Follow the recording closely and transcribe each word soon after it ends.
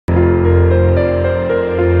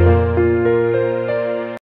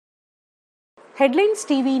Headlines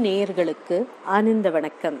TV நேயர்களுக்கு ஆனந்த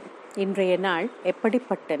வணக்கம். இன்றைய நாள்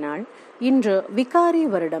எப்படிப்பட்ட நாள்? இன்று விகாரி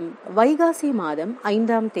வருடம் வைகாசி மாதம்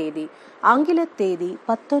 5ஆம் தேதி, ஆங்கில தேதி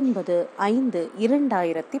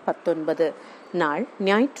 19/5/2019. நாள்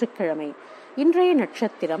ஞாயிற்றுக்கிழமை. இன்றைய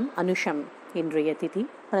நட்சத்திரம் அனுஷம். இன்றைய திதி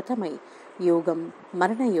பிரதமை. யோகம்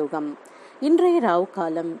மரண யோகம். இன்றைய ராவு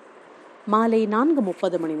காலம் மாலை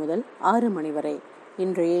 4:30 மணி முதல் 6 மணி வரை.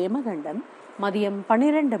 இன்றைய யமகண்டம் மதியம்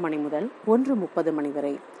 12 மணி முதல் 1:30 மணி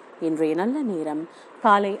வரை. இன்றைய நல்ல நேரம்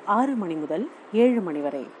காலை 6 மணி முதல் 7 மணி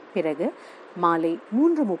வரை. பிறகு மாலை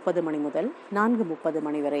 3:30 மணி முதல் 4:30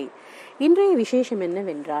 மணி வரை. இன்றைய விசேஷம்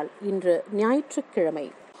என்னவென்றால், இன்று ஞாயிற்றுக்கிழமை.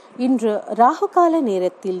 இன்று ராகுகால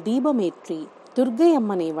நேரத்தில் தீபமேற்றி துர்க்கை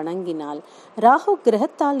அம்மனை வணங்கினால் ராகு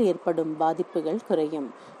கிரகத்தால் ஏற்படும் பாதிப்புகள் குறையும்.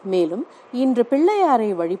 மேலும் இன்று பிள்ளையாரை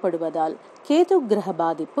வழிபடுவதால் கேது கிரக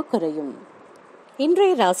பாதிப்பு குறையும்.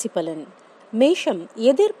 இன்றைய ராசி பலன். மேஷம்,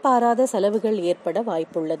 எதிர்பாராத செலவுகள் ஏற்பட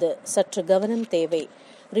வாய்ப்புள்ளது. சற்று கவனம் தேவை.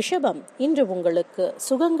 ரிஷபம், இன்று உங்களுக்கு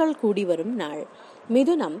சுகங்கள் கூடி வரும் நாள்.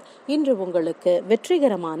 மிதுனம், இன்று உங்களுக்கு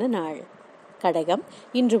வெற்றிகரமான நாள். கடகம்,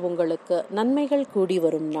 இன்று உங்களுக்கு நன்மைகள் கூடி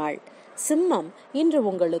வரும் நாள். சிம்மம், இன்று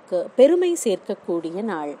உங்களுக்கு பெருமை சேர்க்கக்கூடிய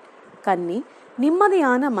நாள். கன்னி,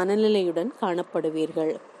 நிம்மதியான மனநிலையுடன்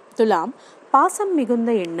காணப்படுவீர்கள். துலாம், பாசம் மிகுந்த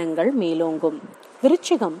எண்ணங்கள் மேலோங்கும்.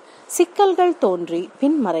 விருச்சிகம், சிக்கல்கள் தோன்றி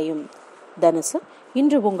பின்மறையும். தனுசு,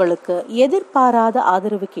 இன்று உங்களுக்கு எதிர்பாராத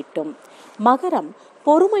ஆதரவு கிட்டும். மகரம்,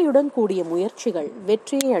 பொறுமையுடன் கூடிய முயற்சிகள்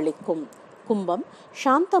வெற்றியை அளிக்கும். கும்பம்,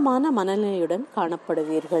 சாந்தமான மனநிலையுடன்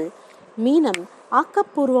காணப்படுவீர்கள். மீனம்,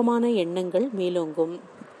 ஆக்கப்பூர்வமான எண்ணங்கள் மேலோங்கும்.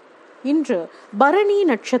 இன்று பரணி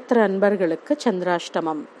நட்சத்திர அன்பர்களுக்கு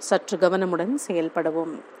சந்திராஷ்டமம். சற்று கவனமுடன்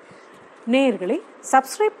செயல்படவும். நேயர்களே,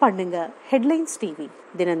 சப்ஸ்கிரைப் பண்ணுங்க ஹெட்லைன்ஸ் டிவி.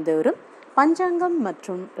 தினந்தோறும் பஞ்சாங்கம்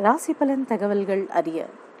மற்றும் ராசி பலன் தகவல்கள் அறிய.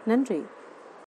 நன்றி.